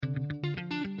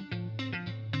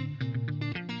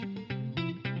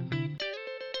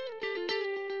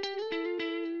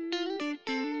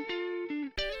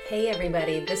Hey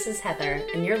everybody, this is Heather,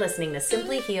 and you're listening to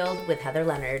Simply Healed with Heather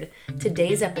Leonard.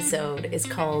 Today's episode is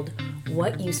called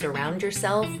What You Surround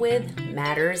Yourself With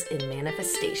Matters in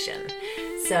Manifestation.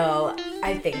 So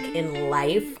I think in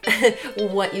life,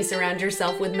 what you surround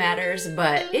yourself with matters,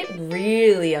 but it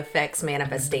really affects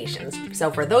manifestations. So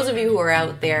for those of you who are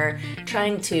out there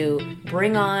trying to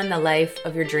bring on the life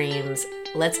of your dreams,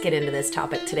 let's get into this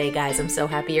topic today, guys. I'm so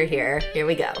happy you're here. Here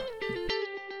we go.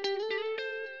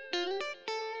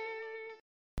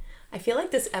 I feel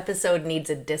like this episode needs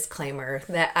a disclaimer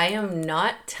that I am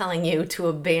not telling you to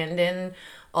abandon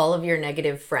all of your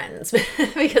negative friends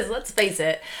because let's face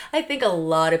it, I think a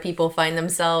lot of people find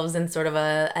themselves in sort of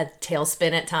a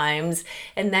tailspin at times,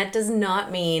 and that does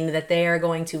not mean that they are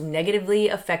going to negatively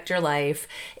affect your life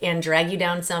and drag you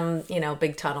down some,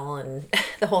 big tunnel and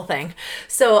the whole thing.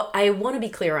 So I want to be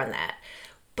clear on that.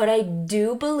 But I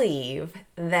do believe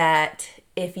that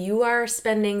if you are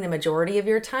spending the majority of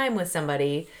your time with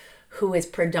somebody who is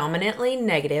predominantly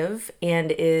negative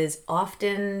and is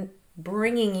often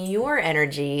bringing your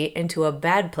energy into a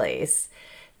bad place,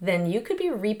 then you could be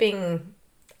reaping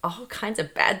all kinds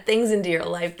of bad things into your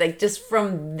life, like just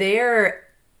from their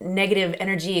negative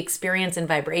energy experience and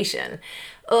vibration.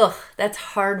 Ugh, that's a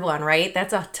hard one, right?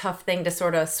 That's a tough thing to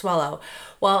sort of swallow.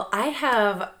 Well, I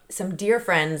have some dear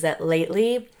friends that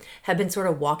lately have been sort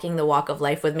of walking the walk of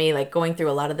life with me, like going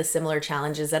through a lot of the similar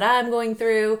challenges that I'm going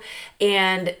through,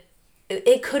 and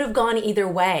it could have gone either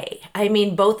way. I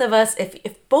mean, both of us,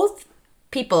 if both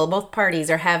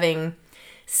parties are having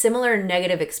similar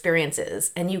negative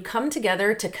experiences and you come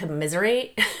together to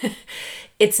commiserate,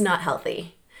 it's not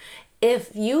healthy.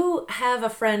 If you have a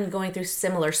friend going through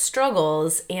similar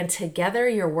struggles and together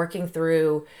you're working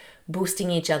through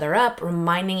boosting each other up,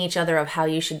 reminding each other of how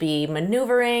you should be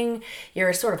maneuvering,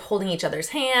 you're sort of holding each other's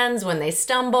hands when they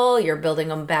stumble, you're building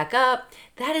them back up,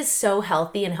 that is so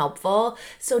healthy and helpful.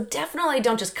 So definitely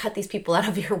don't just cut these people out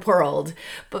of your world,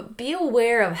 but be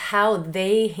aware of how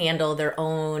they handle their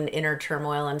own inner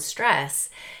turmoil and stress.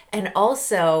 And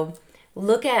also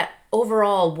look at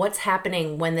overall what's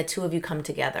happening when the two of you come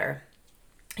together.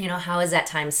 How is that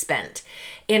time spent?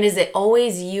 And is it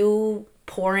always you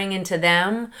pouring into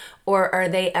them, or are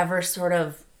they ever sort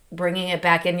of bringing it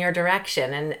back in your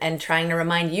direction and trying to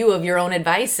remind you of your own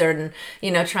advice, or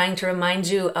trying to remind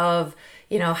you of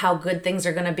how good things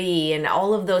are going to be and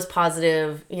all of those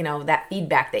positive, that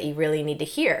feedback that you really need to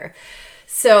hear.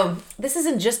 So this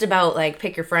isn't just about like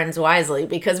pick your friends wisely,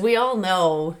 because we all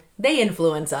know they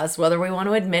influence us whether we want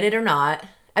to admit it or not.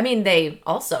 I mean, they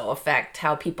also affect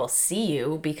how people see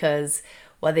you, because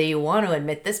whether you want to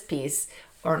admit this piece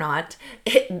or not,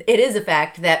 it is a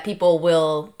fact that people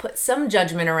will put some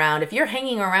judgment around. If you're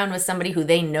hanging around with somebody who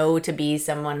they know to be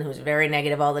someone who's very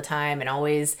negative all the time and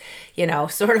always,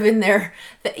 sort of in there,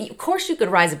 of course you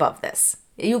could rise above this.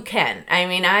 You can. I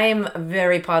mean, I am a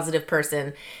very positive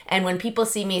person. And when people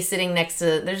see me sitting next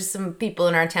to, there's some people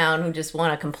in our town who just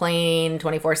want to complain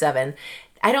 24/7.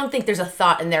 I don't think there's a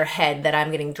thought in their head that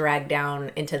I'm getting dragged down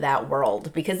into that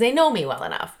world, because they know me well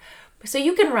enough. So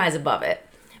you can rise above it.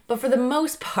 But for the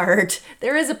most part,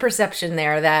 there is a perception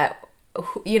there that,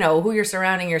 who you're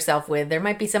surrounding yourself with. There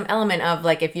might be some element of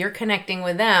like, if you're connecting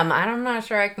with them, I'm not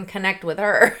sure I can connect with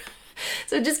her.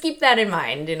 So just keep that in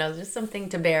mind, just something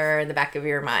to bear in the back of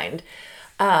your mind.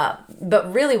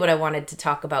 But really what I wanted to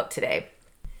talk about today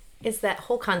is that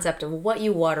whole concept of what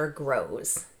you water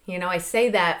grows. I say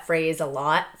that phrase a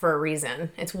lot for a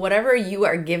reason. It's whatever you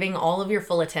are giving all of your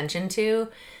full attention to,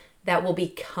 that will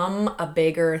become a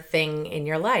bigger thing in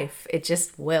your life. It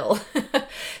just will.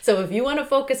 So if you want to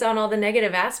focus on all the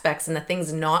negative aspects and the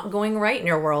things not going right in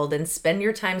your world and spend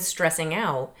your time stressing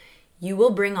out, you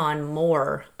will bring on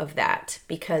more of that,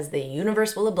 because the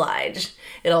universe will oblige.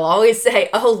 It'll always say,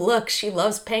 oh, look, she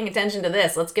loves paying attention to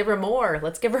this. Let's give her more.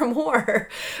 Let's give her more,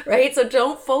 right? So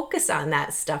don't focus on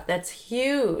that stuff. That's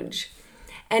huge.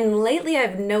 And lately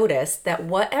I've noticed that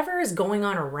whatever is going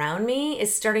on around me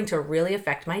is starting to really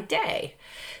affect my day.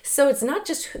 So it's not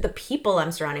just the people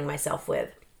I'm surrounding myself with,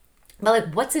 but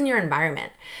like what's in your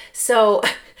environment. So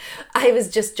I was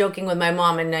just joking with my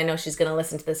mom, and I know she's going to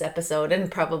listen to this episode and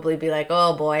probably be like,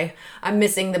 oh boy, I'm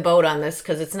missing the boat on this,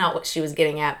 because it's not what she was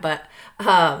getting at. But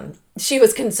she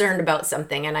was concerned about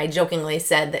something, and I jokingly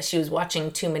said that she was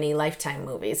watching too many Lifetime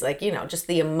movies, like, just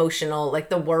the emotional, like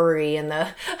the worry and the,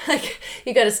 like,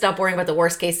 you got to stop worrying about the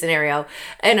worst case scenario.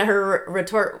 And her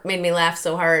retort made me laugh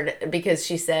so hard, because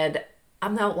she said,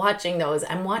 I'm not watching those.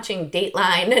 I'm watching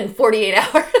Dateline and 48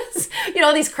 Hours.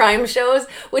 these crime shows,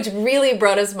 which really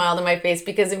brought a smile to my face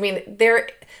because, I mean,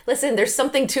 there's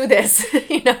something to this.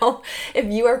 If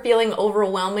you are feeling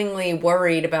overwhelmingly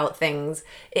worried about things,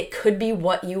 it could be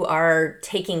what you are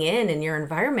taking in your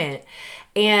environment.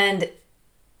 And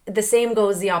the same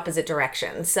goes the opposite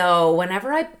direction. So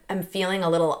whenever I am feeling a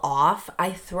little off,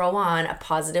 I throw on a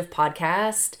positive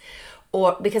podcast,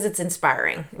 or because it's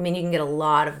inspiring. I mean, you can get a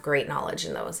lot of great knowledge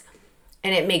in those,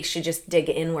 and it makes you just dig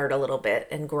inward a little bit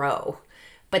and grow.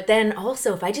 But then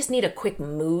also, if I just need a quick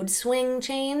mood swing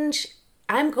change,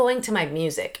 I'm going to my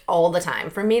music all the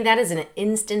time. For me, that is an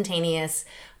instantaneous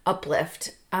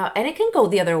uplift. And it can go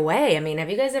the other way. I mean, have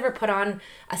you guys ever put on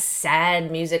a sad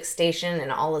music station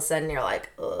and all of a sudden you're like,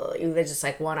 ugh, you just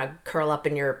like want to curl up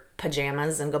in your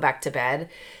pajamas and go back to bed?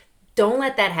 Don't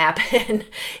let that happen.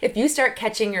 If you start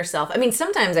catching yourself, I mean,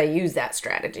 sometimes I use that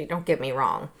strategy. Don't get me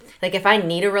wrong. Like if I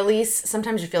need a release,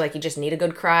 sometimes you feel like you just need a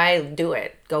good cry, do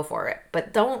it, go for it.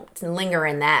 But don't linger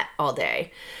in that all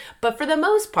day. But for the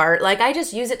most part, like I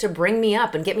just use it to bring me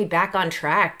up and get me back on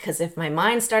track. Because if my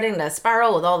mind's starting to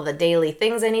spiral with all the daily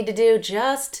things I need to do,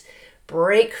 just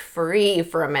break free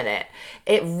for a minute.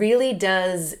 It really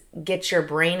does get your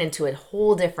brain into a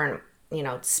whole different,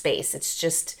 space. It's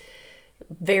just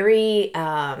very,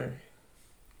 I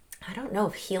don't know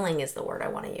if healing is the word I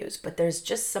want to use, but there's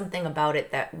just something about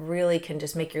it that really can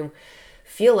just make you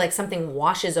feel like something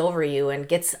washes over you and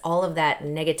gets all of that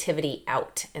negativity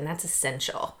out. And that's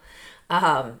essential.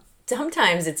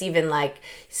 Sometimes it's even like,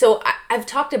 so I've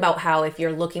talked about how if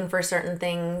you're looking for certain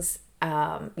things,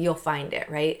 you'll find it,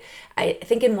 right? I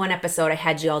think in one episode I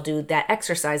had you all do that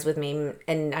exercise with me,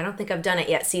 and I don't think I've done it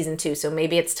yet, season 2. So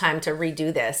maybe it's time to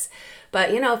redo this.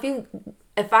 But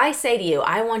if I say to you,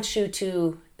 I want you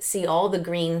to see all the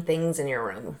green things in your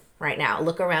room right now,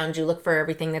 look around you, look for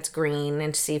everything that's green,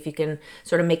 and see if you can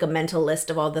sort of make a mental list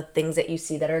of all the things that you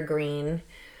see that are green.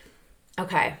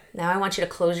 Okay, now I want you to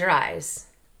close your eyes.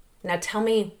 Now tell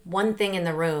me one thing in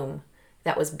the room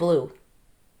that was blue.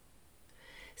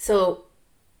 So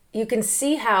you can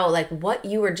see how like what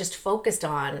you were just focused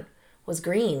on was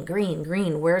green, green,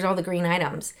 green. Where's all the green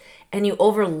items? And you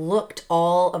overlooked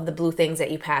all of the blue things that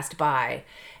you passed by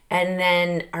and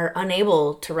then are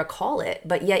unable to recall it.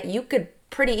 But yet you could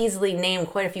pretty easily name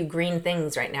quite a few green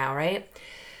things right now, right?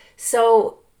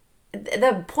 So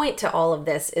the point to all of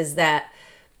this is that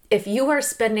if you are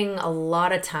spending a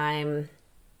lot of time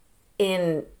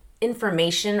in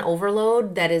information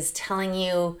overload that is telling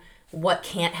you what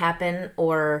can't happen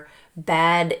or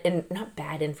not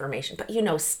bad information, but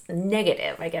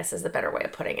negative, I guess is the better way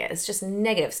of putting it. It's just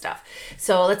negative stuff.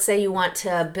 So let's say you want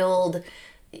to build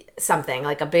something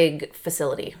like a big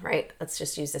facility, right? Let's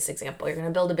just use this example. You're going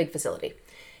to build a big facility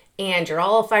and you're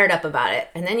all fired up about it.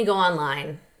 And then you go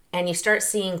online and you start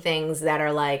seeing things that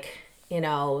are like,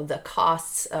 the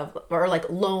costs of, or like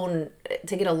to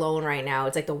get a loan right now,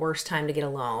 it's like the worst time to get a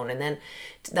loan. And then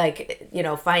like,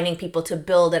 finding people to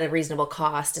build at a reasonable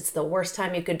cost, it's the worst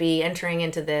time you could be entering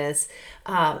into this.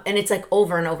 And it's like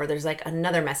over and over, there's like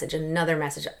another message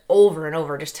over and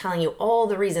over, just telling you all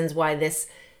the reasons why this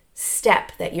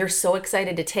step that you're so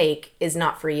excited to take is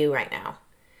not for you right now.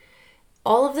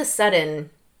 All of a sudden,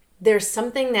 there's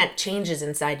something that changes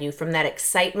inside you from that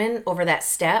excitement over that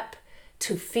step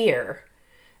to fear.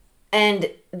 And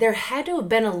there had to have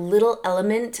been a little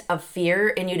element of fear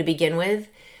in you to begin with,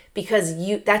 because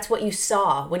that's what you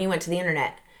saw when you went to the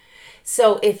internet.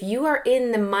 So if you are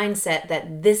in the mindset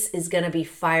that this is going to be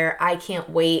fire, I can't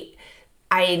wait,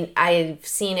 I've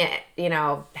seen it,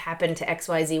 happen to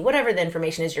XYZ, whatever the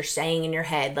information is you're saying in your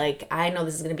head, like, I know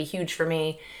this is going to be huge for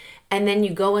me. And then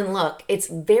you go and look, it's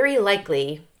very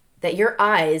likely that your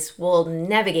eyes will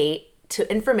navigate to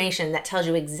information that tells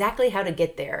you exactly how to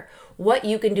get there, what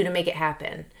you can do to make it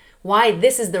happen, why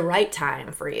this is the right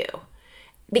time for you.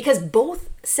 Because both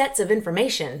sets of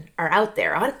information are out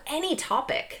there on any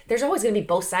topic. There's always going to be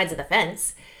both sides of the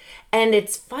fence. And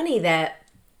it's funny that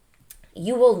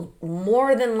you will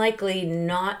more than likely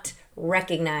not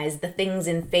recognize the things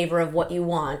in favor of what you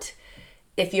want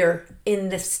if you're in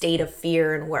the state of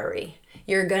fear and worry.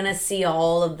 You're going to see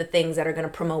all of the things that are going to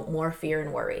promote more fear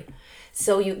and worry.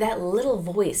 So that little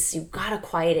voice, you've got to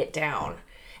quiet it down.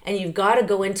 And you've got to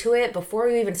go into it before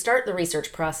you even start the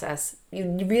research process.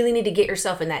 You really need to get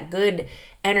yourself in that good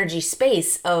energy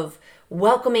space of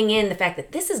welcoming in the fact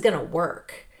that this is going to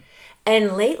work.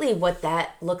 And lately what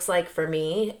that looks like for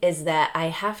me is that I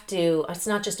have to, it's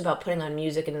not just about putting on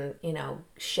music and,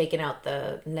 shaking out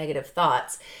the negative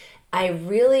thoughts. I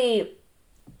really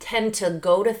tend to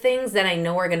go to things that I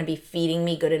know are going to be feeding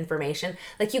me good information.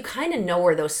 Like you kind of know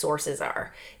where those sources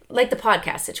are. Like the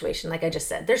podcast situation, like I just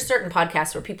said, there's certain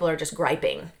podcasts where people are just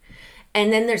griping.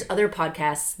 And then there's other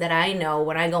podcasts that I know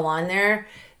when I go on there,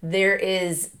 there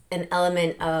is an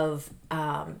element of,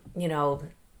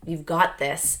 you've got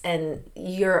this and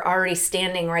you're already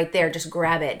standing right there. Just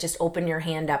grab it. Just open your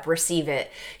hand up, receive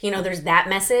it. There's that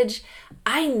message.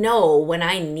 I know when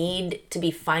I need to be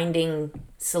finding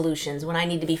solutions, when I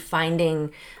need to be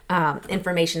finding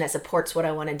information that supports what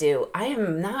I want to do. I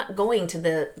am not going to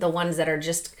the ones that are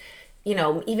just,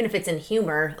 even if it's in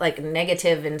humor, like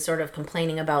negative and sort of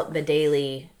complaining about the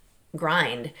daily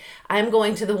grind. I'm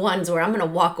going to the ones where I'm going to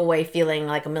walk away feeling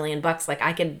like $1,000,000, like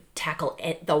I could tackle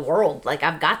the world, like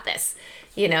I've got this,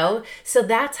 So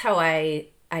that's how I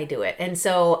do it. And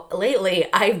so lately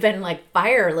I've been like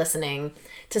fire listening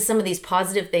to some of these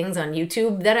positive things on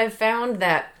YouTube that I've found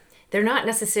that they're not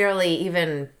necessarily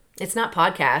even, it's not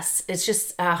podcasts. It's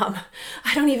just, I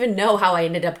don't even know how I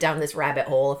ended up down this rabbit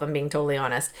hole, if I'm being totally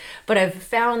honest. But I've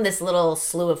found this little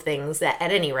slew of things that,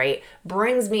 at any rate,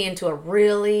 brings me into a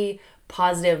really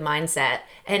positive mindset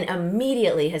and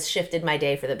immediately has shifted my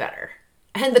day for the better.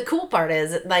 And the cool part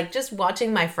is, like, just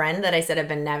watching my friend that I said I've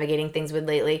been navigating things with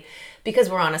lately, because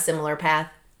we're on a similar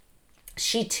path,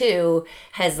 she too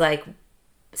has, like,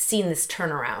 seen this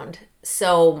turnaround.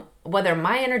 So whether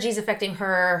my energy is affecting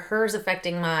her, hers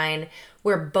affecting mine,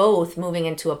 we're both moving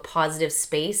into a positive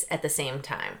space at the same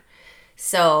time.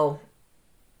 So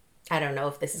I don't know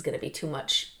if this is going to be too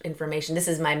much information. This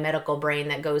is my medical brain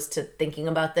that goes to thinking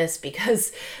about this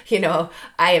because,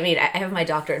 I have my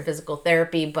doctorate in physical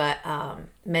therapy, but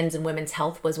men's and women's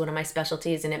health was one of my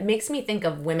specialties. And it makes me think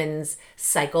of women's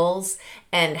cycles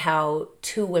and how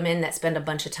two women that spend a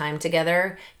bunch of time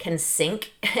together can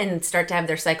sync and start to have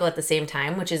their cycle at the same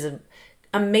time, which is an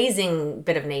amazing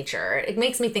bit of nature. It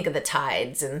makes me think of the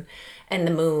tides and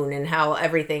the moon and how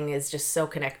everything is just so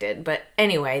connected. But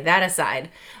anyway, that aside,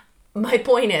 my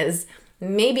point is,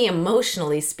 maybe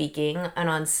emotionally speaking, and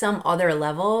on some other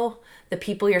level, the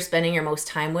people you're spending your most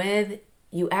time with,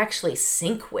 you actually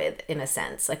sync with, in a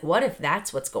sense. Like, what if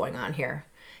that's what's going on here?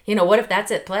 What if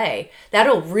that's at play?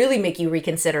 That'll really make you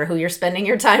reconsider who you're spending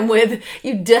your time with.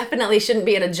 You definitely shouldn't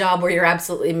be at a job where you're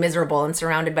absolutely miserable and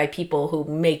surrounded by people who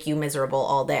make you miserable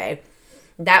all day.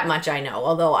 That much I know,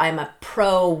 although I'm a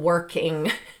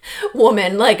pro-working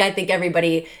woman. Like, I think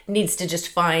everybody needs to just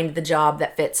find the job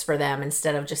that fits for them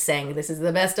instead of just saying, this is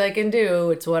the best I can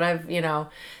do. It's what I've,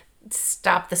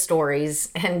 stop the stories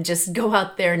and just go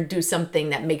out there and do something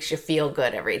that makes you feel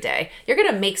good every day. You're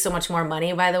going to make so much more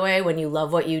money, by the way, when you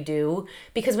love what you do,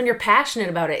 because when you're passionate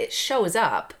about it, it shows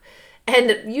up.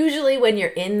 And usually when you're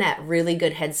in that really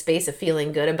good headspace of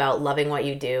feeling good about loving what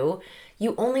you do,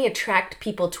 you only attract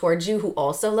people towards you who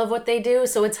also love what they do.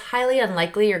 So it's highly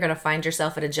unlikely you're going to find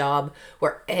yourself at a job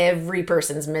where every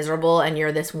person's miserable and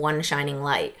you're this one shining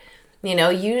light.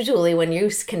 Usually when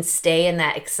you can stay in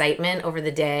that excitement over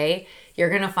the day, you're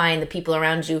going to find the people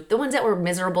around you, the ones that were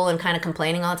miserable and kind of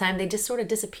complaining all the time, they just sort of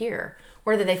disappear.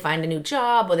 Whether they find a new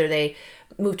job, whether they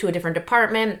move to a different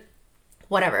department,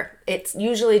 whatever. It's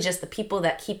usually just the people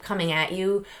that keep coming at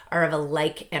you are of a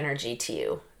like energy to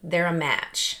you. They're a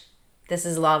match. This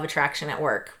is law of attraction at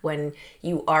work. When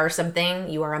you are something,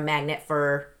 you are a magnet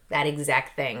for that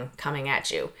exact thing coming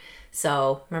at you.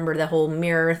 So remember the whole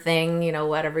mirror thing,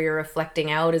 whatever you're reflecting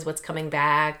out is what's coming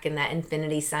back, and that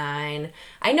infinity sign.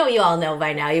 I know you all know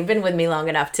by now. You've been with me long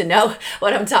enough to know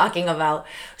what I'm talking about.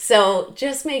 So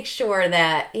just make sure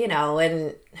that,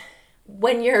 and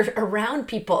when you're around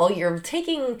people, you're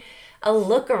taking a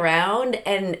look around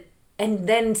and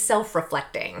then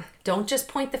self-reflecting. Don't just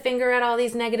point the finger at all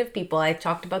these negative people. I've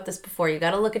talked about this before. You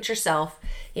got to look at yourself,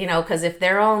 because if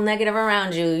they're all negative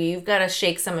around you, you've got to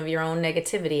shake some of your own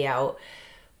negativity out.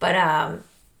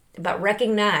 But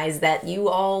recognize that you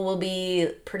all will be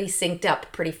pretty synced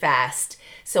up pretty fast.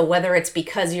 So whether it's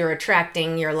because you're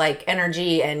attracting your like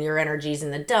energy and your energy's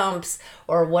in the dumps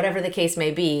or whatever the case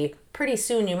may be, pretty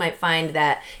soon you might find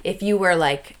that if you were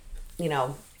like,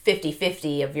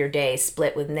 50-50 of your day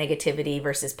split with negativity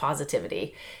versus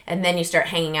positivity, and then you start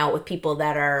hanging out with people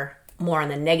that are more on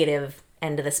the negative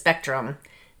end of the spectrum,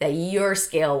 that your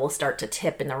scale will start to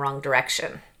tip in the wrong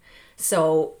direction.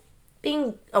 So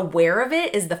being aware of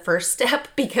it is the first step,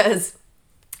 because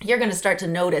you're going to start to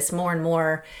notice more and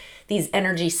more these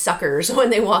energy suckers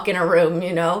when they walk in a room,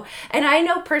 And I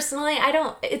know personally,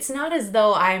 it's not as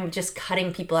though I'm just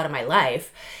cutting people out of my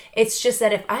life. It's just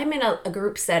that if I'm in a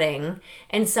group setting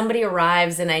and somebody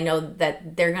arrives and I know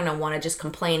that they're going to want to just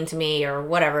complain to me or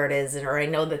whatever it is, or I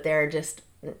know that they're just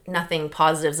nothing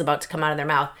positive's about to come out of their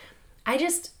mouth, I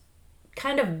just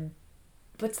kind of,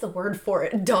 what's the word for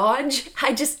it? Dodge.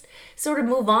 I just sort of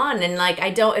move on. And like,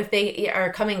 if they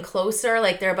are coming closer,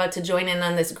 like they're about to join in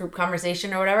on this group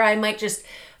conversation or whatever, I might just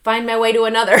find my way to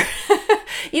another.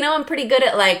 I'm pretty good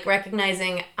at like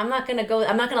recognizing I'm not going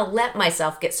to let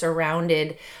myself get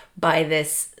surrounded by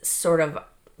this sort of,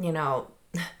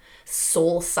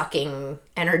 soul sucking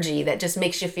energy that just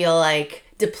makes you feel like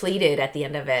depleted at the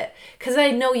end of it. Because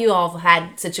I know you all have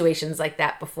had situations like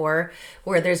that before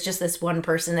where there's just this one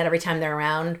person that every time they're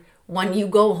around, when you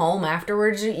go home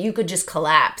afterwards, you could just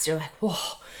collapse. You're like,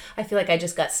 whoa, I feel like I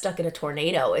just got stuck in a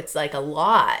tornado. It's like a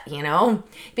lot,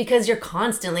 because you're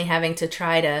constantly having to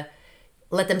try to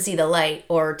let them see the light,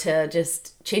 or to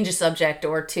just change a subject,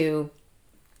 or to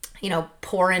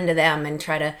pour into them and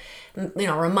try to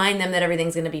remind them that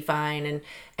everything's going to be fine.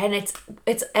 And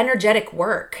it's energetic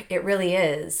work. It really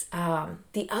is.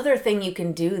 The other thing you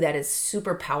can do that is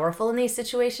super powerful in these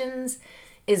situations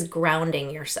is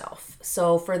grounding yourself.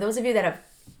 So for those of you that have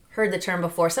heard the term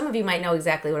before, some of you might know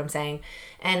exactly what I'm saying,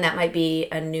 and that might be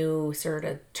a new sort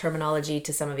of terminology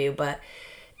to some of you, but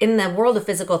in the world of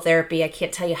physical therapy, I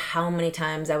can't tell you how many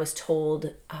times I was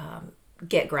told,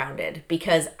 get grounded,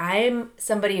 because I'm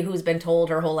somebody who's been told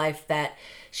her whole life that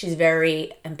she's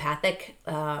very empathic,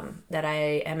 that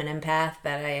I am an empath,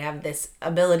 that I have this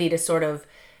ability to sort of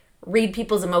read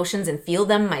people's emotions and feel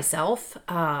them myself.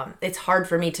 It's hard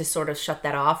for me to sort of shut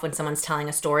that off when someone's telling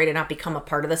a story, to not become a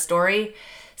part of the story.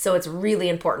 So it's really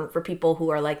important for people who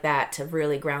are like that to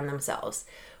really ground themselves.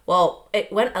 Well,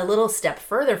 it went a little step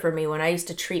further for me when I used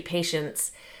to treat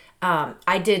patients.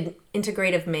 I did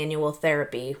integrative manual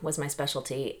therapy was my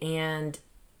specialty, and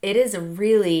it is a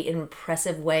really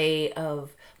impressive way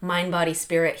of mind, body,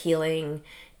 spirit healing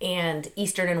and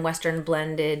Eastern and Western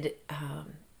blended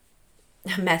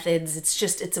methods.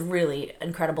 It's really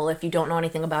incredible. If you don't know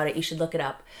anything about it, you should look it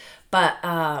up. But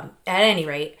at any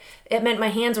rate, it meant my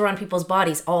hands were on people's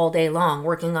bodies all day long,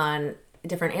 working on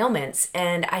different ailments.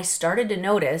 And I started to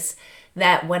notice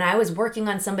that when I was working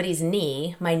on somebody's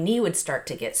knee, my knee would start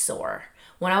to get sore.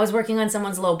 When I was working on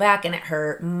someone's low back and it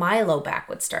hurt, my low back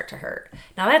would start to hurt.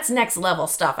 Now that's next level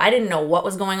stuff. I didn't know what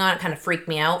was going on. It kind of freaked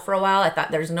me out for a while. I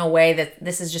thought there's no way that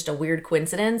this is just a weird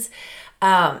coincidence,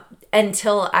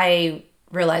 until I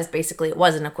realized basically it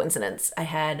wasn't a coincidence. I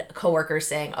had coworkers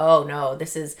saying, oh no,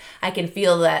 I can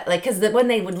feel that, like, because when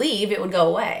they would leave, it would go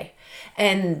away.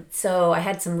 And so I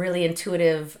had some really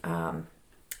intuitive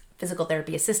physical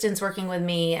therapy assistants working with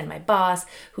me, and my boss,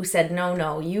 who said,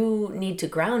 no, you need to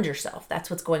ground yourself.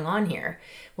 That's what's going on here.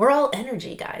 We're all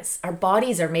energy, guys. Our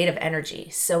bodies are made of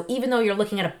energy. So even though you're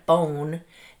looking at a bone,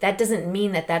 that doesn't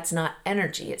mean that that's not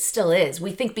energy. It still is.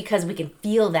 We think because we can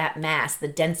feel that mass, the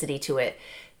density to it,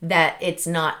 that it's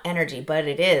not energy, but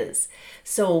it is.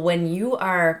 So when you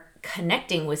are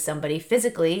connecting with somebody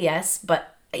physically, yes,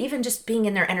 but even just being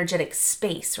in their energetic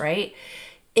space, right?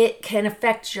 It can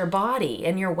affect your body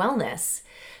and your wellness.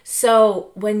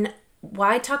 So when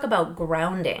I talk about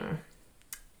grounding,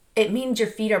 it means your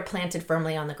feet are planted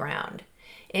firmly on the ground.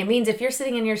 It means if you're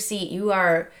sitting in your seat,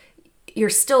 you're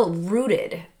still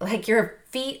rooted, like your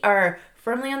feet are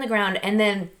firmly on the ground, and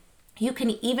then you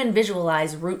can even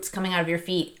visualize roots coming out of your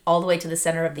feet all the way to the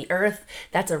center of the earth.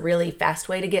 That's a really fast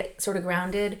way to get sort of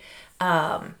grounded.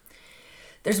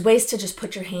 There's ways to just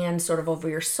put your hand sort of over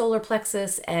your solar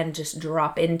plexus and just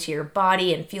drop into your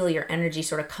body and feel your energy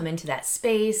sort of come into that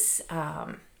space.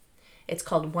 It's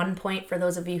called One Point for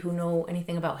those of you who know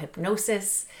anything about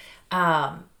hypnosis.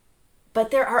 But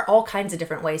there are all kinds of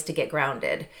different ways to get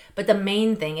grounded. But the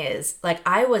main thing is, like,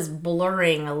 I was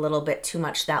blurring a little bit too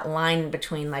much that line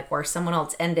between like where someone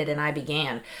else ended and I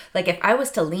began. Like if I was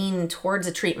to lean towards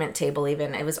a treatment table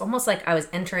even, it was almost like I was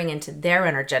entering into their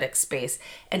energetic space,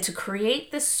 and to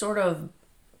create this sort of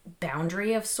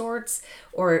boundary of sorts,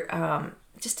 or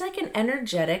just like an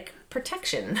energetic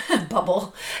protection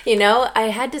bubble, I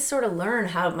had to sort of learn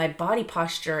how my body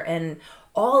posture and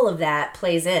all of that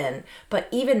plays in. But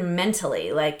even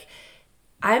mentally, like,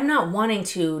 I'm not wanting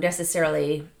to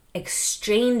necessarily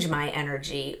exchange my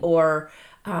energy, or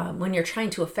when you're trying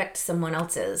to affect someone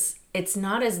else's, it's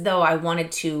not as though I wanted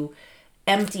to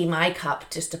empty my cup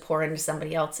just to pour into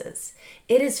somebody else's.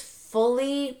 It is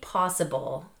fully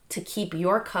possible to keep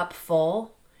your cup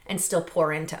full and still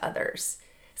pour into others.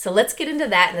 So let's get into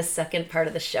that in the second part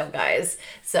of the show, guys.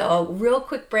 So a real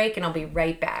quick break and I'll be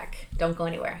right back. Don't go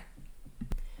anywhere.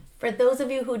 For those of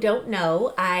you who don't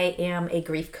know, I am a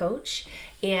grief coach,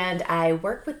 and I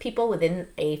work with people within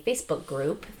a Facebook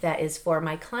group that is for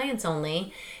my clients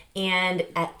only. And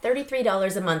at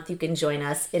 $33 a month, you can join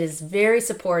us. It is very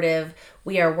supportive.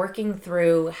 We are working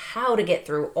through how to get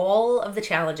through all of the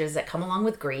challenges that come along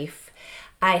with grief.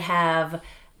 I have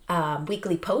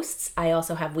weekly posts. I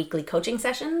also have weekly coaching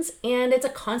sessions, and it's a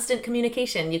constant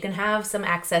communication. You can have some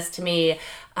access to me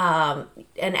and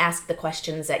ask the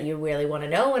questions that you really want to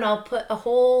know, and I'll put a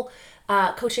whole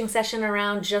coaching session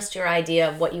around just your idea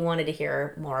of what you wanted to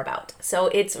hear more about. So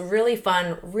it's really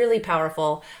fun, really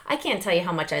powerful. I can't tell you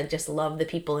how much I just love the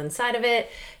people inside of it.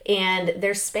 And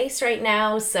there's space right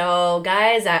now. So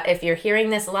guys, if you're hearing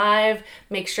this live,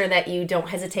 make sure that you don't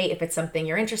hesitate if it's something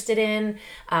you're interested in.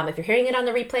 If you're hearing it on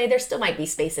the replay, there still might be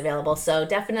space available. So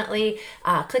definitely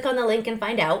click on the link and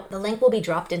find out. The link will be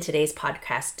dropped in today's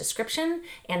podcast description,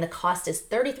 and the cost is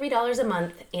 $33 a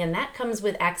month. And that comes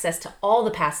with access to all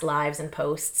the past lives and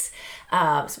posts,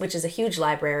 which is a huge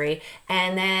library.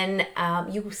 And then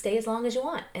you stay as long as you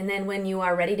want. And then when you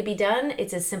are ready to be done,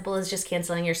 it's as simple as just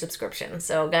canceling your subscription.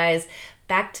 So guys,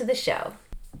 back to the show.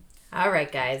 All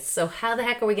right, guys. So how the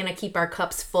heck are we going to keep our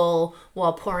cups full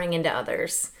while pouring into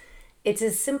others? It's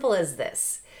as simple as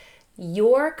this.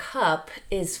 Your cup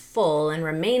is full and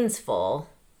remains full,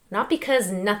 not because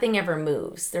nothing ever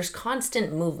moves. There's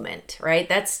constant movement, right?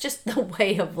 That's just the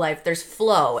way of life. There's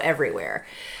flow everywhere.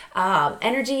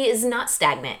 Energy is not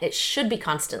stagnant. It should be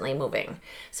constantly moving.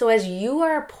 So as you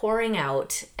are pouring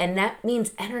out, and that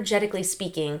means energetically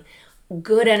speaking,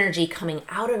 good energy coming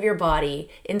out of your body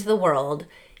into the world,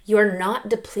 you're not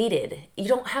depleted. You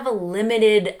don't have a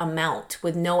limited amount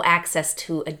with no access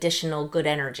to additional good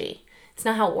energy. It's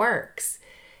not how it works.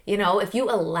 You know, if you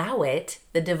allow it,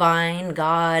 the divine,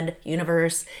 God,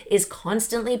 universe is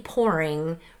constantly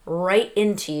pouring right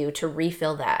into you to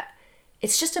refill that.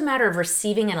 It's just a matter of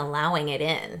receiving and allowing it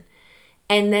in.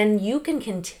 And then you can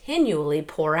continually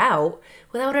pour out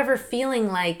without ever feeling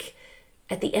like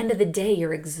at the end of the day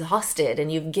you're exhausted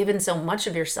and you've given so much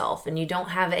of yourself and you don't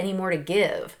have any more to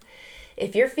give.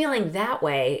 If you're feeling that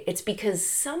way, it's because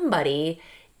somebody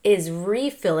is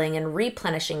refilling and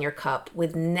replenishing your cup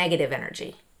with negative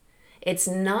energy. It's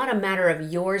not a matter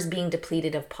of yours being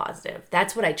depleted of positive.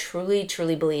 That's what I truly,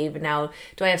 truly believe. Now,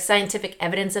 do I have scientific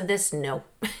evidence of this? No.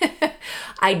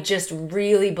 I just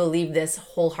really believe this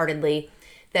wholeheartedly,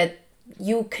 that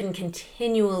you can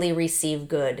continually receive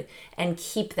good and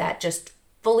keep that just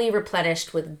fully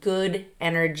replenished with good,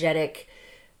 energetic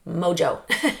mojo.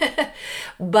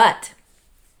 But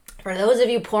for those of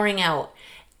you pouring out,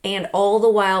 and all the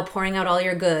while pouring out all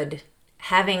your good,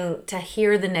 having to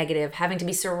hear the negative, having to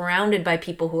be surrounded by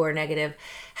people who are negative,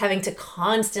 having to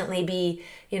constantly be,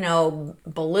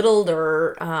 belittled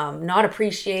or not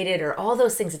appreciated or all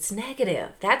those things. It's negative.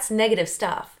 That's negative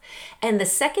stuff. And the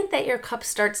second that your cup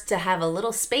starts to have a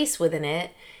little space within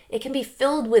it, it can be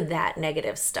filled with that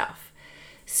negative stuff.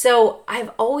 So I've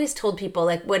always told people,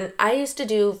 like when I used to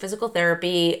do physical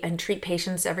therapy and treat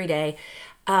patients every day,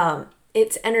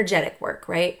 it's energetic work,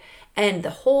 right? And the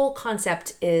whole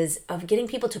concept is of getting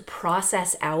people to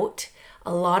process out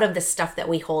a lot of the stuff that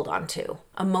we hold on to.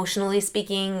 Emotionally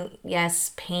speaking,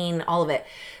 yes, pain, all of it.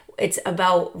 It's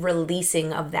about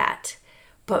releasing of that.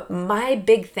 But my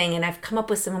big thing, and I've come up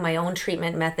with some of my own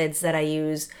treatment methods that I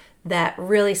use that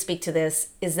really speak to this,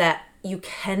 is that you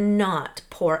cannot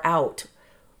pour out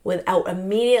without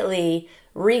immediately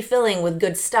refilling with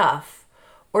good stuff,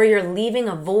 or you're leaving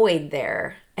a void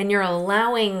there and you're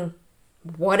allowing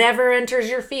whatever enters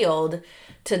your field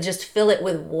to just fill it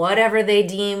with whatever they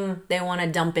deem they want to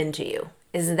dump into you.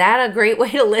 Is that a great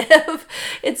way to live?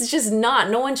 It's just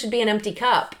not. No one should be an empty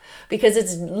cup, because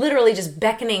it's literally just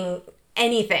beckoning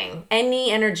anything,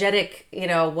 any energetic,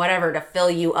 whatever to fill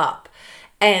you up.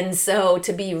 And so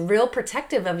to be real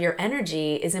protective of your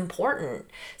energy is important.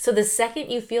 So the second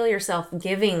you feel yourself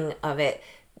giving of it,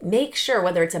 make sure,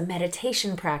 whether it's a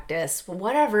meditation practice,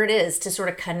 whatever it is, to sort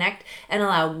of connect and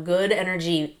allow good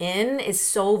energy in is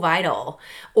so vital.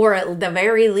 Or at the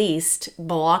very least,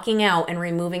 blocking out and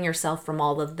removing yourself from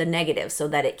all of the negative so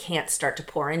that it can't start to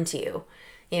pour into you.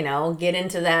 Get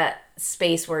into that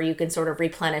space where you can sort of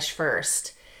replenish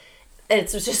first.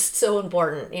 It's just so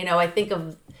important. I think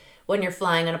of when you're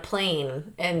flying on a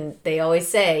plane, and they always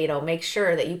say, make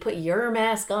sure that you put your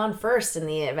mask on first in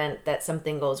the event that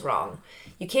something goes wrong.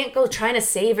 You can't go trying to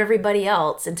save everybody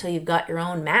else until you've got your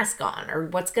own mask on, or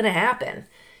what's going to happen?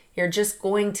 You're just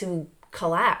going to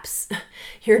collapse.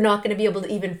 You're not going to be able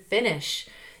to even finish.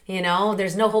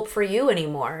 There's no hope for you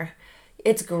anymore.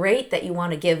 It's great that you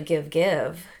want to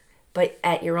give, but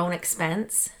at your own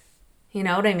expense. You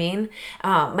know what I mean?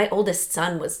 My oldest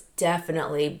son was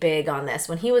definitely big on this.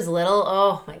 When he was little,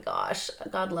 oh my gosh,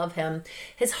 God love him.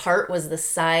 His heart was the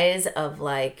size of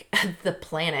the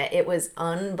planet. It was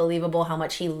unbelievable how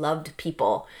much he loved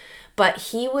people. But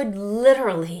he would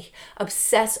literally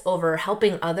obsess over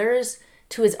helping others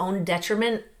to his own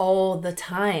detriment all the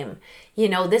time. You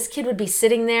know, this kid would be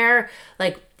sitting there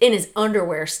like in his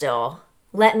underwear still,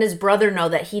 letting his brother know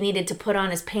that he needed to put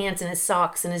on his pants and his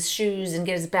socks and his shoes and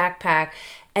get his backpack.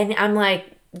 And I'm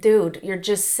like, dude, you're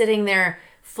just sitting there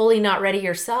fully not ready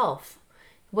yourself.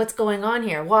 What's going on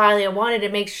here? Well, I wanted to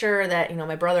make sure that, you know,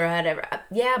 my brother had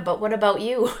yeah, but what about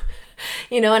you?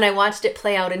 You know, and I watched it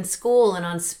play out in school and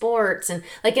on sports. And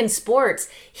like in sports,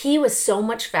 he was so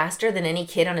much faster than any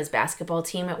kid on his basketball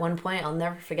team at one point. I'll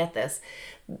never forget this.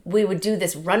 We would do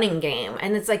this running game,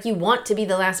 and it's like you want to be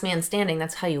the last man standing.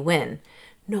 That's how you win.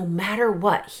 No matter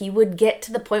what, he would get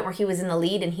to the point where he was in the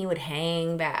lead and he would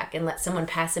hang back and let someone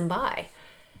pass him by.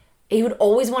 He would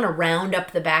always want to round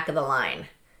up the back of the line,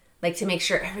 like to make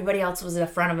sure everybody else was in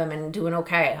front of him and doing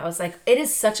okay. I was like, it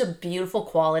is such a beautiful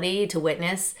quality to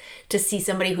witness, to see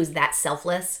somebody who's that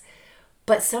selfless.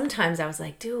 But sometimes I was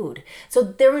like, dude, so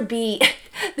there would be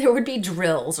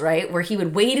drills, right? Where he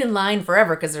would wait in line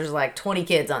forever because there's like 20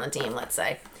 kids on the team, let's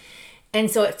say.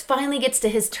 And so it finally gets to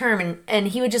his turn, and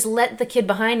he would just let the kid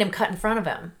behind him cut in front of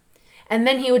him. And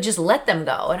then he would just let them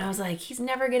go. And I was like, he's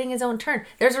never getting his own turn.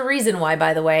 There's a reason why,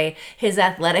 by the way, his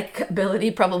athletic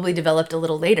ability probably developed a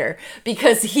little later,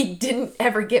 because he didn't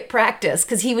ever get practice,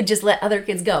 because he would just let other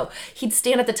kids go. He'd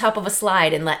stand at the top of a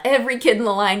slide and let every kid in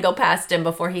the line go past him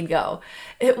before he'd go.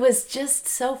 It was just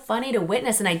so funny to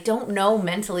witness. And I don't know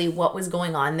mentally what was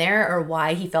going on there or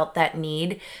why he felt that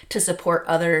need to support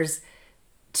others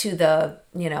to the,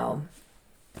 you know,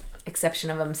 exception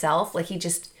of himself. Like he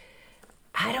just,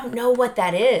 I don't know what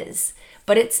that is,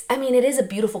 but it is a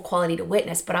beautiful quality to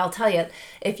witness. But I'll tell you,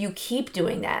 if you keep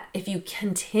doing that, if you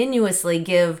continuously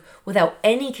give without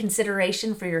any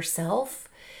consideration for yourself,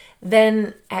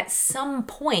 then at some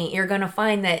point you're going to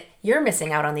find that you're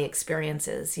missing out on the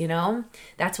experiences, you know?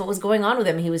 That's what was going on with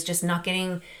him. He was just not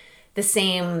getting the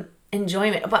same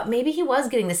enjoyment, but maybe he was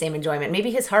getting the same enjoyment.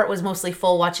 Maybe his heart was mostly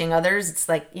full watching others. It's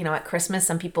like, you know, at Christmas,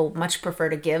 some people much prefer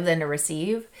to give than to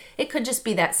receive. It could just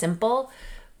be that simple.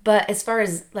 But as far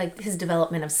as like his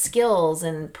development of skills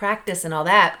and practice and all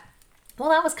that, well,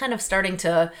 that was kind of starting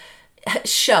to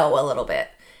show a little bit.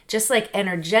 Just like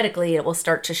energetically, it will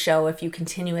start to show if you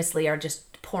continuously are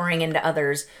just pouring into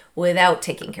others without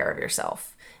taking care of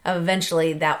yourself.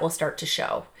 Eventually, that will start to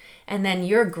show. And then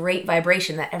your great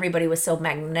vibration that everybody was so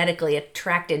magnetically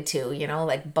attracted to, you know,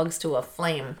 like bugs to a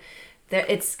flame,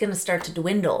 it's going to start to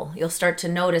dwindle. You'll start to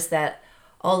notice that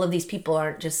all of these people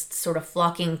aren't just sort of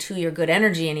flocking to your good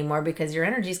energy anymore, because your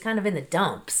energy is kind of in the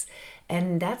dumps.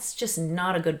 And that's just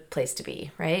not a good place to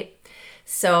be, right?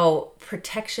 So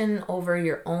protection over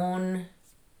your own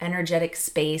energetic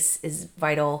space is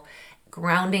vital.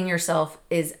 Grounding yourself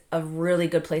is a really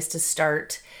good place to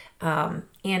start.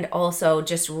 And also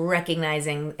just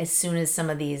recognizing as soon as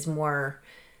some of these more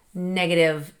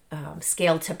negative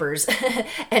scale tippers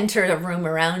enter the room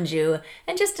around you,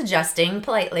 and just adjusting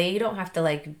politely. You don't have to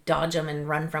like dodge them and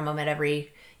run from them at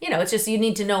every, you know, it's just you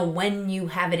need to know when you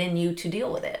have it in you to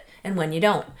deal with it and when you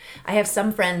don't. I have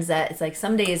some friends that it's like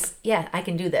some days, yeah, I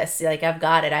can do this. Like I've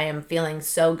got it. I am feeling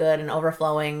so good and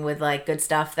overflowing with like good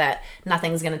stuff that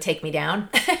nothing's going to take me down.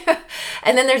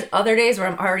 And then there's other days where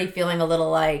I'm already feeling a little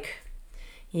like,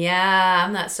 yeah,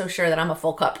 I'm not so sure that I'm a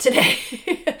full cup today.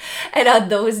 And on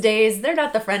those days, they're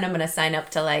not the friend I'm going to sign up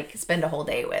to like spend a whole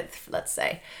day with, let's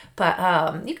say. But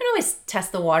you can always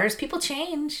test the waters. People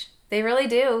change. They really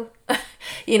do.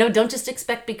 You know, don't just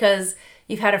expect because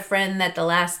you've had a friend that the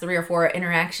last 3 or 4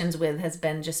 interactions with has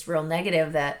been just real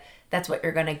negative that that's what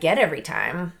you're going to get every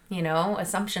time. You know,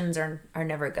 assumptions are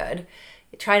never good.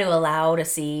 You try to allow to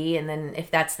see, and then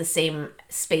if that's the same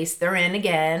space they're in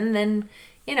again, then,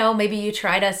 you know, maybe you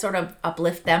try to sort of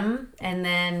uplift them, and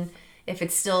then if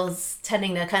it's still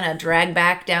tending to kind of drag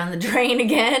back down the drain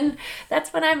again,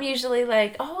 that's when I'm usually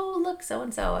like, oh, look,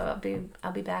 so-and-so,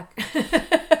 I'll be back.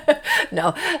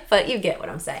 No, but you get what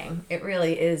I'm saying. It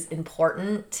really is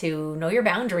important to know your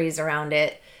boundaries around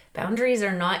it. Boundaries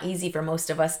are not easy for most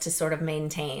of us to sort of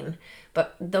maintain,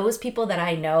 but those people that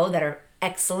I know that are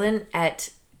excellent at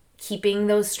keeping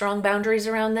those strong boundaries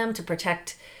around them to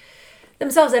protect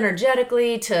themselves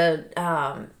energetically,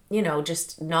 to, you know,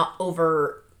 just not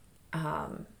overgive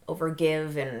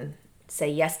and say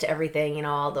yes to everything, you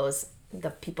know, all those, the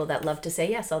people that love to say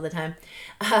yes all the time.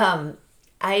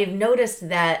 I've noticed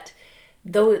that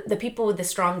though the people with the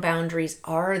strong boundaries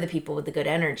are the people with the good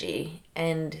energy.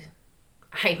 And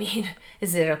I mean,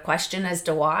 is it a question as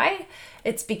to why?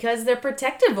 It's because they're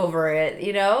protective over it,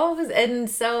 you know? And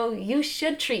so you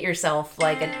should treat yourself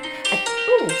like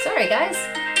ooh, sorry guys.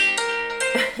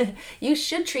 You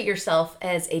should treat yourself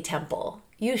as a temple.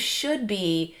 You should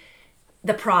be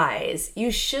the prize.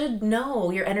 You should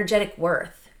know your energetic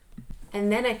worth. And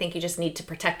then I think you just need to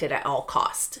protect it at all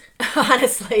cost,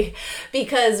 honestly,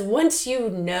 because once you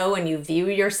know and you view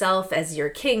yourself as your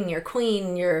king, your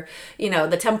queen, your,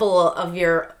 the temple of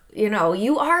your,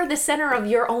 you are the center of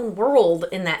your own world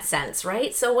in that sense,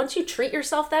 right? So once you treat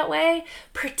yourself that way,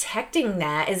 protecting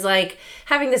that is like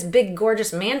having this big,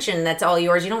 gorgeous mansion that's all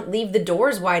yours. You don't leave the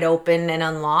doors wide open and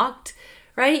unlocked,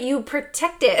 right? You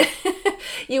protect it.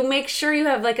 You make sure you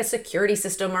have like a security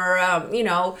system or,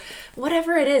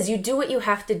 whatever it is. You do what you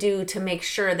have to do to make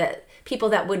sure that people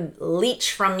that would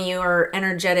leech from your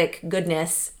energetic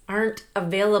goodness aren't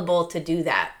available to do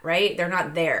that, right? They're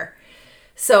not there.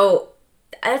 So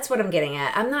that's what I'm getting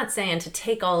at. I'm not saying to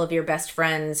take all of your best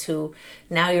friends who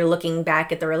now you're looking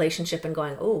back at the relationship and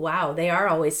going, oh, wow, they are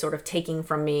always sort of taking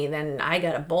from me. Then I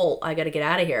got to bolt. I got to get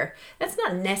out of here. That's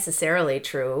not necessarily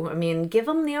true. I mean, give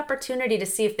them the opportunity to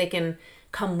see if they can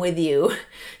come with you,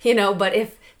 but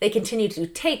if they continue to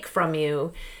take from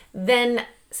you, then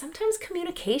sometimes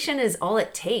communication is all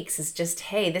it takes is just,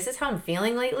 hey, this is how I'm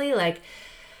feeling lately. Like,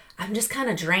 I'm just kind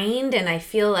of drained, and I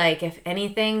feel like if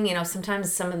anything,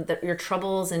 sometimes some of your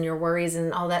troubles and your worries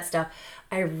and all that stuff,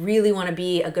 I really want to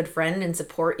be a good friend and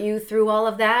support you through all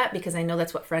of that because I know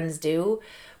that's what friends do.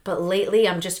 But lately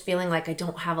I'm just feeling like I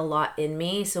don't have a lot in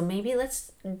me. So maybe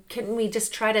can we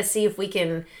just try to see if we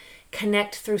can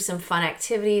connect through some fun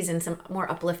activities and some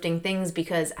more uplifting things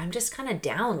because I'm just kind of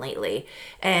down lately.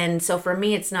 And so for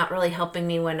me, it's not really helping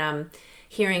me when I'm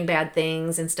hearing bad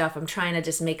things and stuff. I'm trying to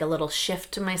just make a little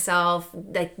shift to myself.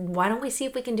 Like, why don't we see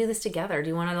if we can do this together? Do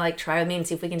you want to try with me and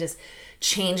see if we can just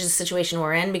change the situation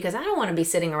we're in? Because I don't want to be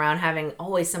sitting around having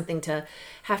always something to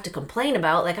have to complain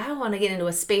about. Like, I want to get into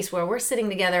a space where we're sitting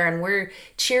together and we're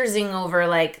cheersing over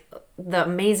the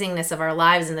amazingness of our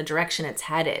lives and the direction it's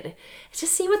headed.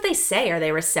 Just see what they say. Are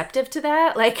they receptive to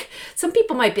that? Like, some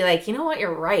people might be like, you know what,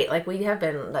 you're right. Like, we have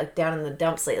been down in the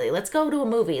dumps lately. Let's go to a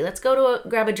movie. Let's go to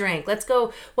grab a drink. Let's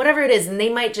go, whatever it is. And they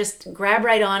might just grab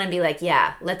right on and be like,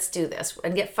 yeah, let's do this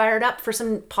and get fired up for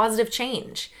some positive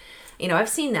change. I've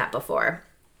seen that before.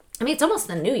 I mean, it's almost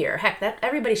the new year. Heck, that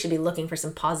everybody should be looking for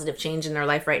some positive change in their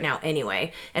life right now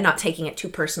anyway, and not taking it too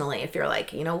personally. If you're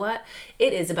like, you know what,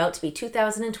 it is about to be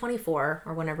 2024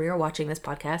 or whenever you're watching this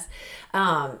podcast.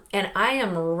 And I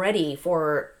am ready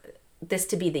for this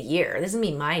to be the year. This is going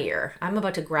to be my year. I'm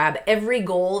about to grab every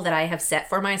goal that I have set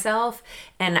for myself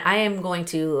and I am going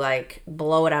to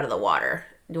blow it out of the water.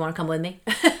 Do you want to come with me?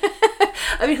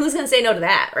 I mean, who's going to say no to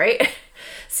that, right?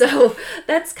 So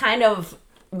that's kind of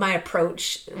my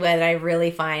approach when I really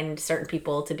find certain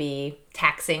people to be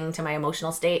taxing to my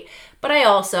emotional state. But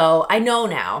I know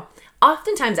now,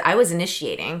 oftentimes I was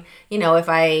initiating, if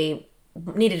I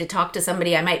needed to talk to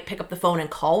somebody, I might pick up the phone and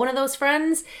call one of those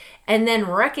friends, and then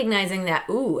recognizing that,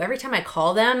 every time I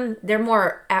call them, they're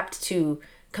more apt to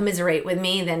commiserate with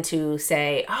me than to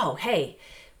say, oh, hey,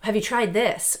 have you tried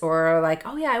this? Or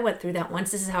oh yeah, I went through that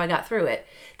once. This is how I got through it.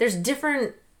 There's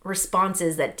different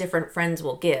responses that different friends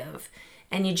will give.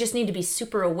 And you just need to be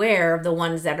super aware of the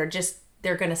ones that are just,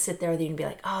 they're going to sit there with you and be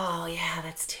like, oh yeah,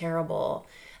 that's terrible.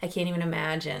 I can't even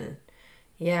imagine.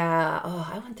 Yeah, oh,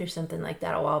 I went through something like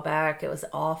that a while back. It was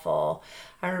awful.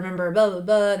 I remember blah, blah,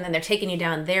 blah. And then they're taking you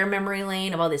down their memory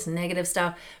lane of all this negative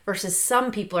stuff versus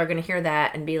some people are going to hear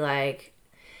that and be like,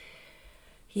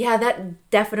 yeah, that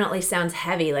definitely sounds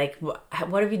heavy. Like,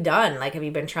 what have you done? Like, have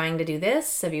you been trying to do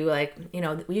this? Have you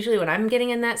usually when I'm getting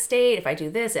in that state, if I do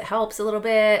this, it helps a little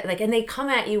bit. And they come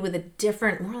at you with a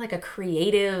different, more like a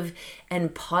creative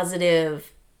and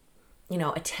positive,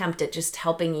 attempt at just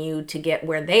helping you to get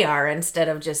where they are instead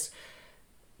of just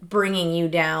bringing you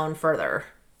down further,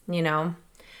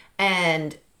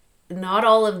 And not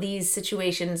all of these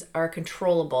situations are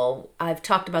controllable. I've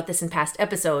talked about this in past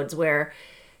episodes where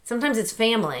sometimes it's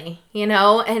family, and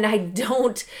I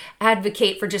don't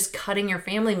advocate for just cutting your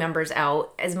family members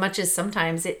out as much as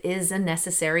sometimes it is a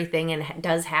necessary thing and it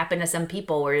does happen to some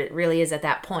people where it really is at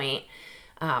that point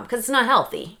because it's not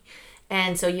healthy.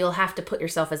 And so you'll have to put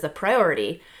yourself as the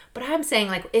priority. But I'm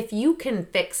saying if you can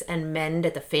fix and mend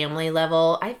at the family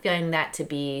level, I find that to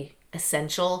be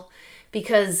essential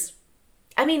because,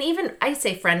 I mean, even I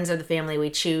say friends are the family we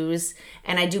choose,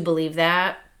 and I do believe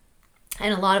that.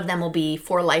 And a lot of them will be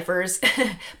for lifers,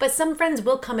 but some friends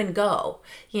will come and go.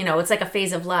 It's like a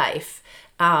phase of life.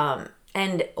 Right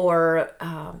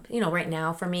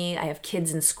now for me, I have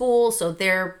kids in school, so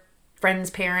their friends'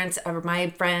 parents are my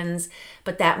friends,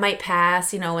 but that might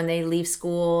pass, when they leave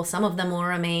school. Some of them will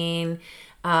remain.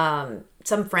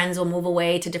 Some friends will move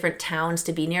away to different towns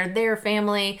to be near their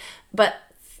family, but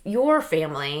your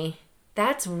family,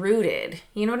 that's rooted.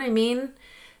 You know what I mean?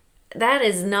 that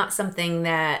is not something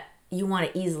that you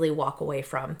want to easily walk away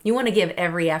from. You want to give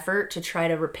every effort to try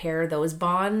to repair those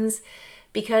bonds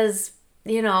because,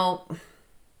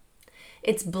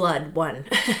 it's blood, one.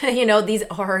 These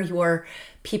are your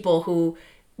people who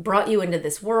brought you into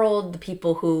this world, the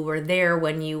people who were there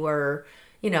when you were,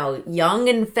 young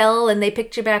and fell and they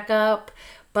picked you back up.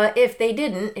 But if they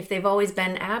didn't, if they've always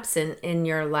been absent in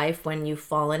your life when you've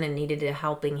fallen and needed a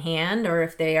helping hand, or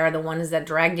if they are the ones that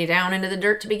dragged you down into the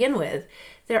dirt to begin with,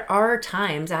 there are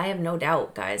times, I have no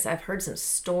doubt, guys, I've heard some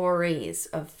stories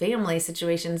of family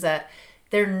situations that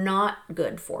they're not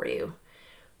good for you.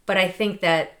 But I think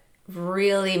that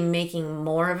really making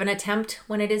more of an attempt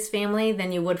when it is family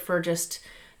than you would for just,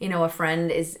 a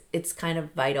friend it's kind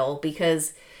of vital,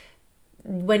 because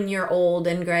when you're old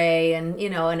and gray and,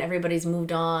 and everybody's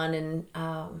moved on, and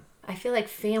I feel like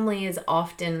family is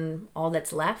often all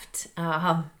that's left.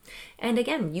 And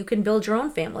again, you can build your own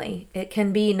family. It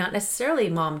can be not necessarily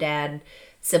mom, dad,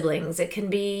 siblings. It can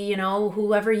be,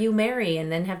 whoever you marry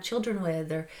and then have children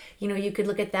with, or, you could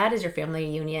look at that as your family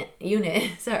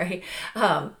unit, sorry.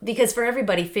 Because for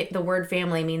everybody, the word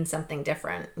family means something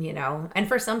different, and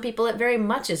for some people, it very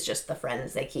much is just the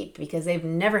friends they keep because they've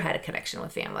never had a connection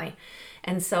with family.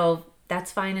 And so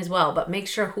that's fine as well. But make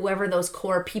sure whoever those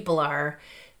core people are,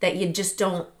 that you just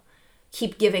don't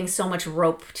keep giving so much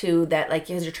rope to, that like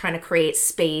as you're trying to create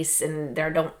space and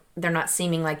they're not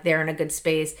seeming like they're in a good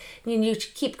space. You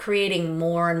keep creating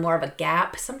more and more of a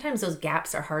gap. Sometimes those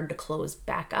gaps are hard to close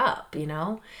back up,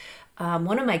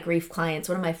 One of my grief clients,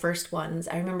 one of my first ones,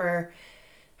 I remember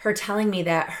her telling me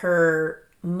that her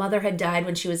mother had died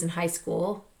when she was in high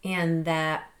school and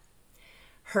that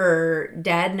her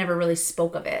dad never really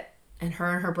spoke of it. And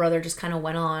her brother just kind of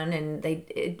went on, and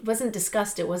it wasn't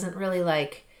discussed. It wasn't really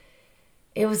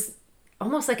it was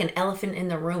almost like an elephant in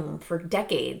the room for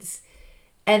decades.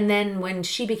 And then when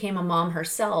she became a mom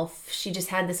herself, she just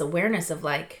had this awareness of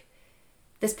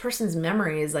this person's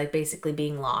memory is basically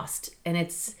being lost. And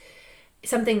it's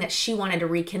something that she wanted to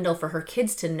rekindle for her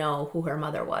kids to know who her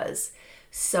mother was.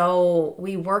 So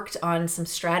we worked on some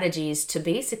strategies to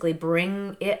basically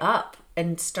bring it up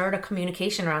and start a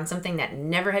communication around something that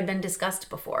never had been discussed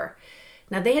before.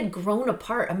 Now they had grown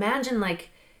apart. Imagine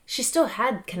she still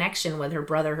had connection with her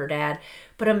brother, her dad,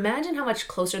 but imagine how much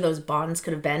closer those bonds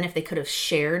could have been if they could have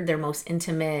shared their most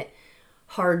intimate,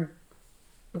 hard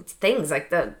things, like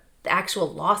the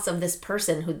actual loss of this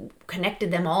person who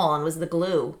connected them all and was the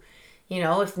glue.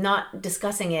 If not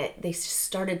discussing it, they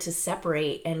started to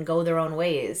separate and go their own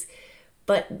ways.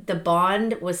 But the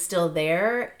bond was still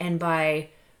there, and by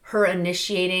her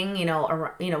initiating,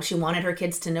 she wanted her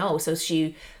kids to know. So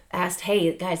she asked,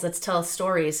 hey, guys, let's tell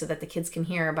stories so that the kids can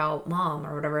hear about mom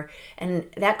or whatever. And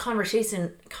that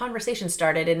conversation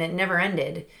started, and it never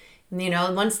ended.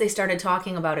 Once they started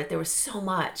talking about it, there was so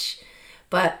much.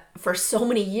 But for so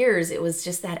many years, it was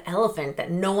just that elephant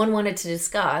that no one wanted to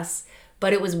discuss,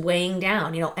 but it was weighing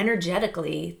down.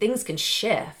 Energetically, things can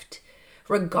shift.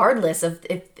 Regardless of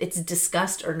if it's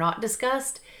discussed or not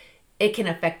discussed, it can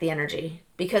affect the energy,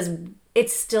 because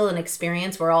it's still an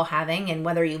experience we're all having. And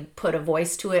whether you put a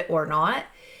voice to it or not,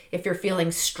 if you're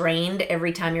feeling strained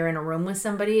every time you're in a room with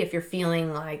somebody, if you're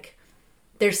feeling like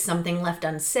there's something left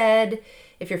unsaid,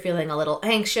 if you're feeling a little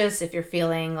anxious, if you're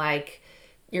feeling like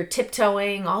you're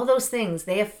tiptoeing, all those things,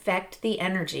 they affect the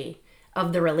energy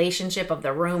of the relationship, of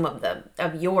the room,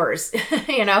 of yours,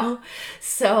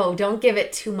 So don't give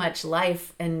it too much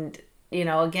life. And,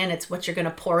 again, it's what you're going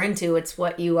to pour into. It's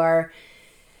what you are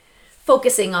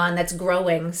focusing on that's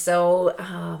growing. So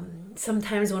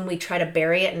sometimes when we try to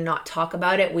bury it and not talk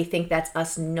about it, we think that's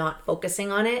us not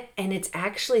focusing on it. And it's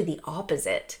actually the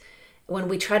opposite. When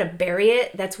we try to bury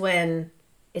it, that's when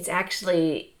it's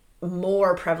actually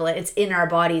more prevalent. It's in our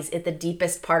bodies at the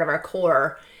deepest part of our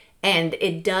core, and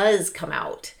it does come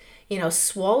out.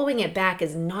 Swallowing it back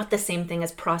is not the same thing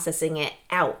as processing it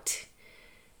out.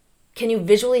 Can you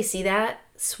visually see that?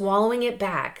 Swallowing it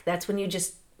back, that's when you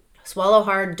just swallow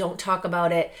hard, don't talk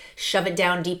about it, shove it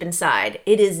down deep inside.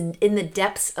 It is in the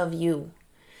depths of you.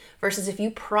 Versus if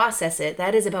you process it,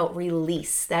 that is about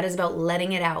release. That is about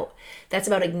letting it out. That's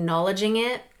about acknowledging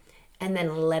it and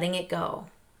then letting it go.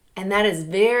 And that is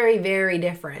very, very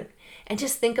different. And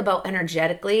just think about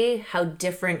energetically how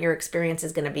different your experience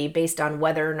is going to be based on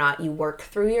whether or not you work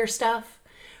through your stuff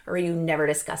or you never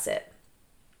discuss it.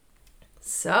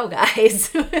 So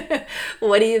guys,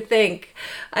 what do you think?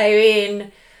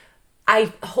 I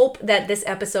hope that this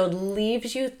episode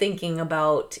leaves you thinking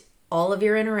about all of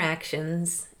your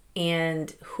interactions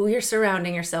and who you're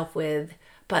surrounding yourself with,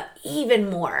 but even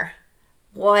more,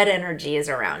 what energy is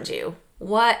around you.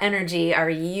 What energy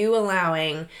are you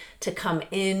allowing to come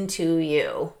into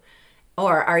you?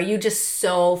 Or are you just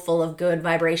so full of good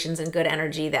vibrations and good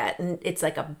energy that it's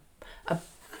like a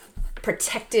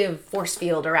protective force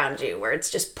field around you where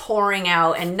it's just pouring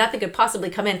out and nothing could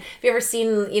possibly come in? Have you ever seen,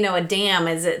 a dam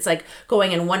as it's like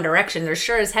going in one direction? There's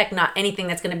sure as heck not anything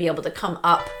that's going to be able to come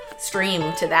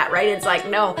upstream to that, right? It's like,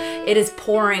 no, it is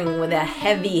pouring with a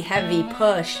heavy, heavy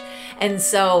push. And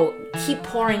so keep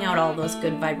pouring out all those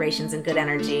good vibrations and good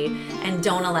energy, and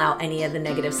don't allow any of the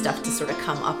negative stuff to sort of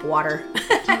come up water.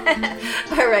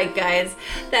 All right, guys,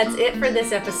 that's it for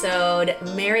this episode.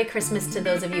 Merry Christmas to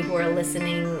those of you who are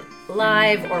listening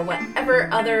live or whatever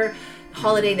other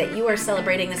holiday that you are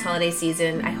celebrating this holiday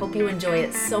season. I hope you enjoy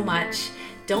it so much.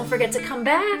 Don't forget to come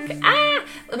back.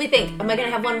 Let me think. Am I going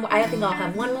to have one? I think I'll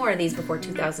have one more of these before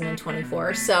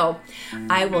 2024. So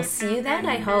I will see you then,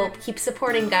 I hope. Keep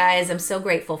supporting, guys. I'm so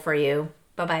grateful for you.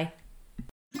 Bye-bye.